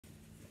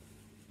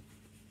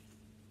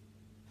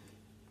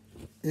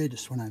Yeah,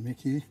 just Sveno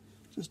Mick here,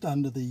 just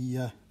under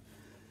the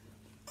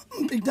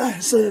big day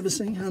of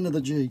servicing, under the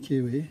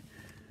GQ here,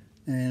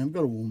 and I've got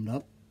her warmed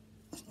up.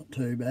 It's not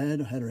too bad.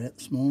 I had her out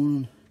this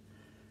morning,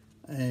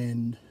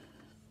 and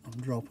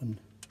I'm dropping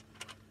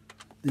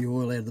the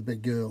oil out of the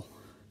big girl.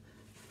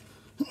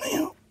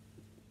 Now,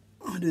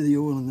 I do the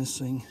oil in this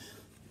thing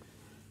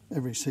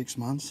every 6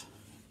 months.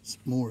 It's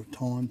more a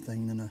time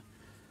thing than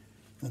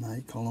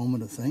a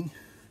kilometre thing,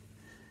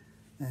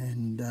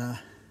 and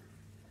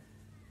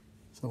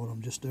so what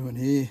I'm just doing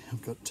here,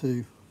 I've got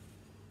two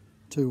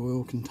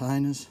oil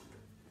containers,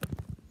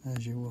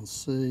 as you will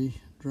see,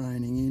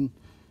 draining in,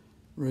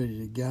 ready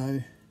to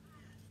go.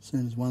 As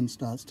soon as one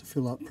starts to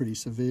fill up pretty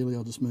severely,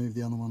 I'll just move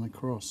the other one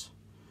across,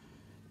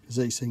 because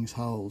these things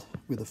hold,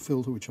 with a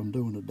filter, which I'm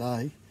doing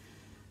today,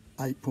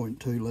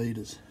 8.2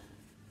 litres.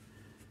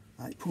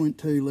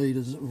 8.2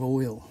 litres of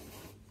oil.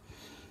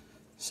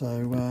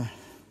 So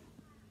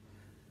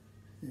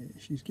yeah,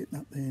 she's getting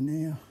up there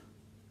now.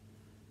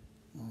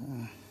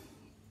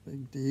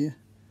 Big deer.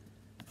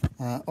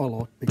 I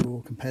like big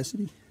oil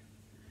capacity.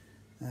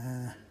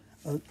 Hang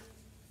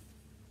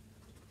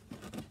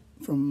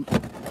on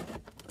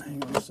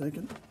a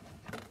second.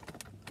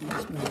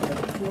 Let's move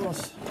that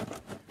across.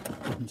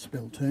 Didn't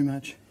spill too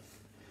much.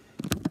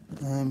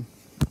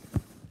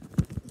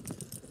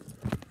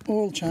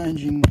 Oil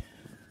changing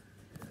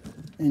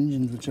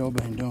engines, which I've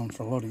been doing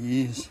for a lot of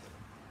years.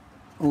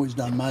 Always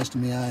done most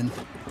of my own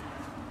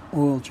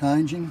oil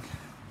changing.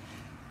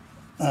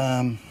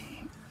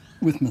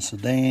 With my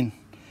sedan,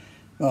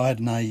 I had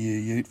an AU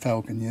ute,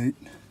 Falcon ute,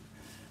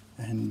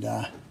 and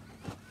a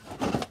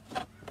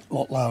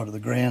lot lower to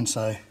the ground,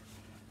 so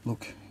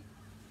look,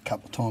 a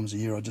couple of times a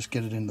year I just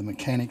get it into the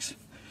mechanics,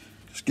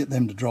 just get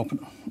them to drop it.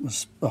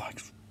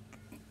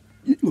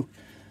 Look,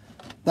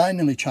 they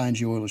nearly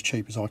change the oil as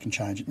cheap as I can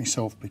change it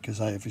myself, because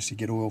they obviously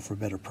get oil for a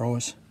better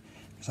price,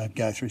 because they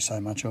go through so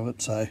much of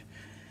it. So,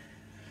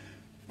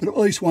 but at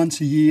least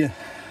once a year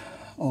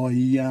I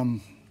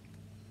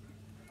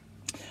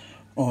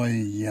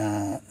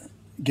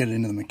get it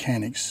into the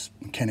mechanics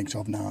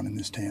I've known in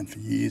this town for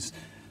years.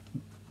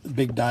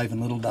 Big Dave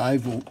and Little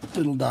Dave, or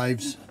Little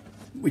Dave's,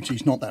 which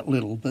he's not that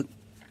little, but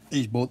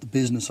he's bought the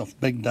business off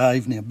Big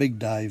Dave. Now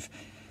Big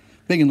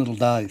and Little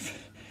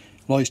Dave.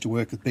 I used to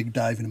work with Big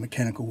Dave in a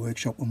mechanical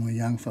workshop when we were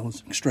young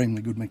fellas,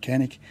 extremely good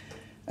mechanic,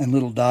 and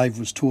Little Dave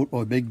was taught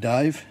by Big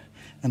Dave,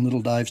 and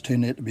Little Dave's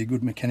turned out to be a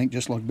good mechanic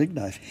just like Big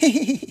Dave.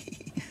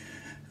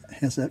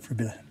 How's that for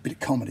a bit of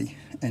comedy?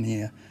 And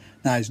yeah,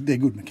 no, they're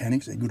good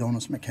mechanics, they're good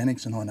honest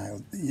mechanics, and I know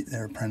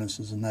they're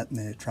apprentices and that, and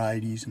they're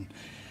tradies. And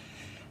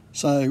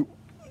so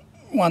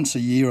once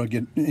a year I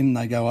get in and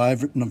they go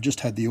over it, and I've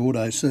just had the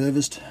auto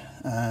serviced,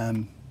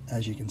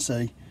 as you can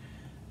see,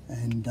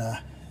 and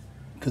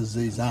because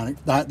these aren't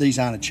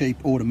a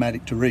cheap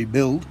automatic to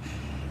rebuild,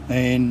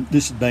 and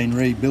this has been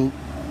rebuilt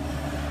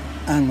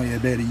only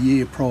about a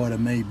year prior to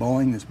me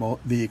buying this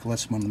vehicle.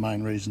 That's one of the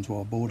main reasons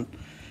why I bought it,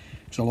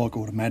 because I like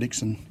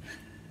automatics.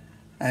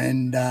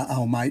 And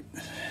old mate,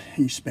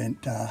 he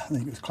spent, I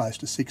think it was close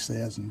to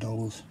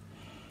 $6,000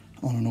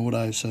 on an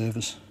auto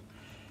service.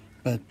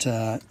 But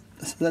so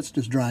that's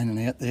just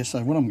draining out there.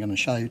 So what I'm going to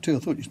show you too, I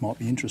thought you might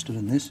be interested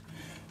in this,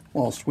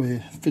 whilst we're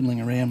fiddling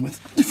around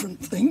with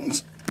different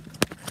things.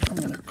 I'm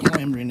going to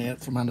clamber in out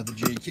from under the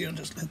GQ and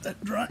just let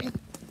that drain.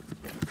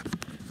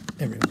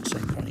 Everyone's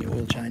seen plenty of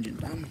oil changing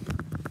done.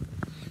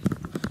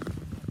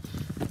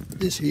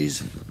 This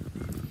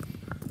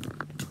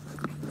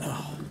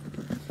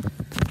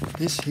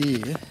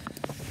here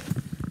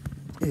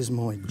is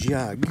my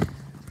jug.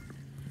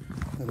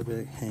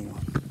 Hang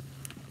on.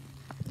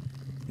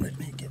 Let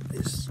me get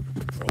this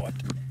right.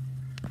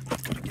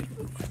 I've got to get it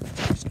right.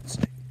 Let's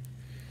see.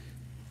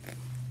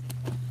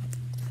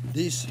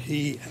 This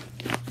here,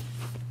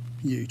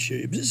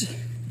 YouTubers,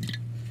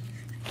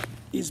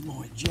 is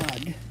my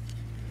jug,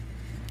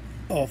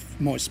 off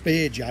my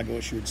spare jug,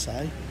 I should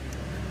say,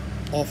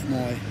 off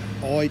my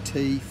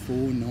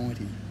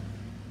IT490.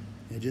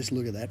 Now just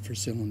look at that for a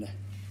cylinder.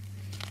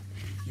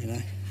 You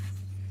know,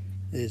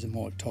 there's a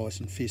Mike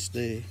Tyson fist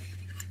there.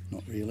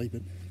 Not really,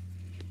 but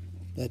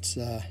that's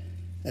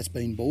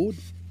been bored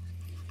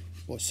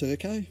by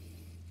Serco.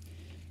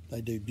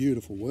 They do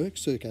beautiful work.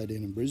 Serco down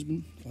in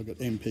Brisbane. I've got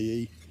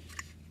MPE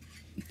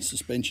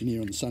suspension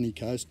here on the sunny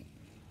coast.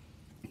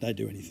 They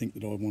do anything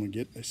that I want to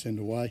get, they send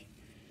away.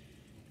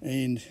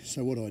 And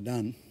so what I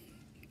done,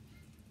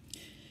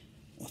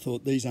 I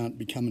thought these aren't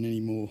becoming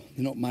any more,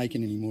 they're not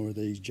making any more of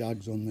these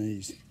jugs on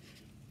these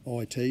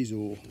ITs,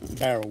 or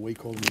barrel, we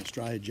call them in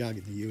Australia, jug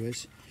in the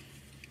US.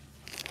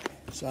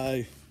 So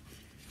I've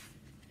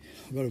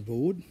got a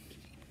board,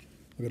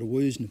 I've got a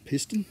wheels and a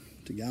piston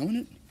to go in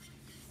it,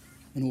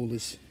 and all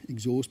this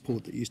exhaust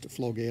port that used to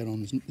flog out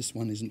on this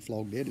one isn't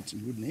flogged out, it's in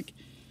good nick.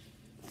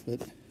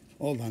 But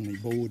I've only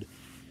bored,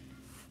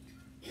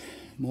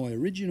 my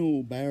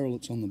original barrel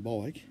that's on the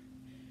bike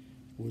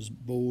was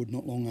bored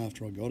not long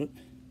after I got it,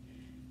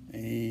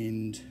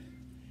 and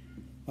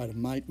I had a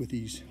mate with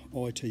his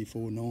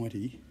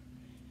YZ490s,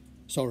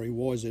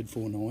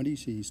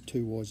 he's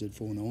two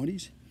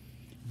YZ490s,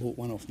 bought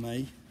one off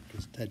me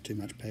because it had too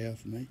much power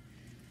for me,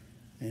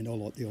 and I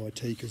like the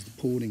IT because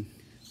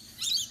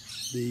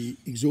the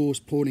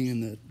exhaust porting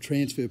and the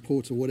transfer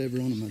ports or whatever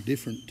on them are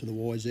different to the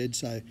YZ,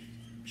 so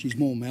she's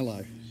more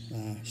mellow.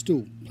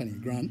 Still plenty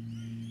of grunt.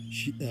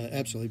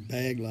 Absolute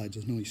bag loads,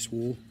 I nearly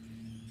swore.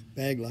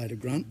 Bag load of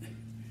grunt.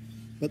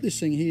 But this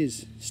thing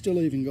here's still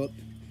even got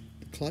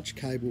the clutch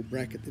cable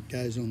bracket that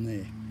goes on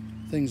there.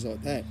 Things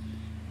like that.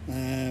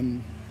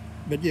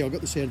 But yeah, I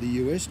got this out of the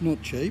US,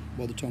 not cheap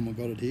by the time I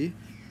got it here.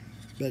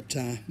 But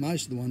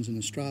most of the ones in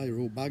Australia are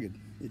all buggered.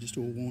 They're just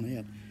all worn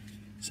out.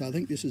 So I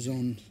think this is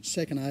on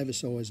second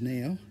oversize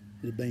now.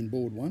 It had been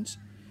bored once.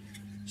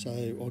 So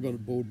I got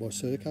it bored by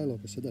Serco, like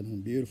I said, they've done a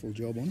beautiful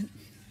job on it.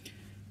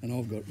 And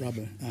I've got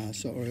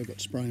I've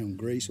got spray on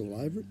grease all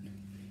over it.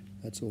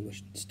 That's all the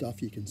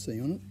stuff you can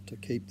see on it to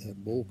keep the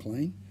ball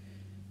clean.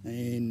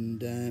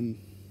 And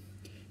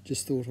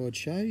just thought I'd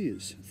show you.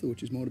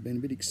 Thought you might have been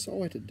a bit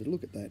excited to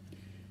look at that.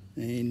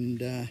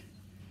 And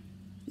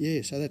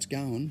yeah, so that's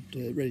going,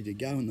 ready to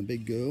go in the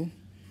big girl.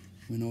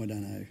 I mean, I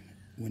don't know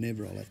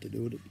whenever I'll have to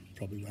do it. It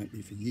probably won't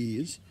be for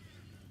years,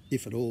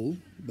 if at all.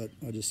 But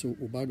I just thought,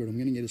 well, bugger it, I'm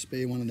going to get a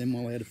spare one of them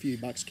while I had a few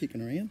bucks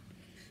kicking around.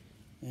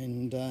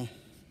 And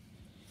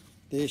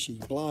there she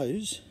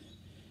blows.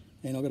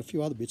 And I've got a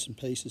few other bits and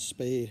pieces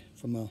spare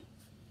from my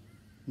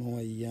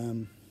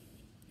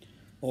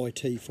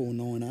IT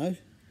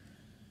 490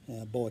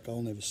 bike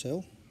I'll never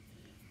sell.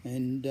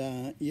 And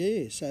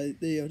yeah, so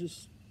there I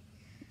just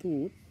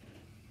thought,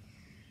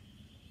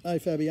 hey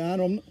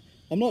Fabiano,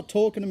 I'm not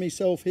talking to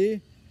myself here.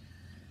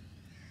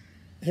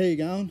 How you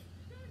going?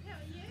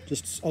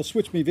 I'll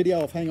switch my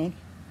video off, hang on.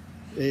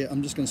 Yeah,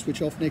 I'm just going to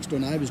switch off. Next door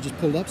neighbours just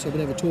pulled up, so I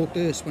would have a talk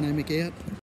to her, Sveno, Mick out.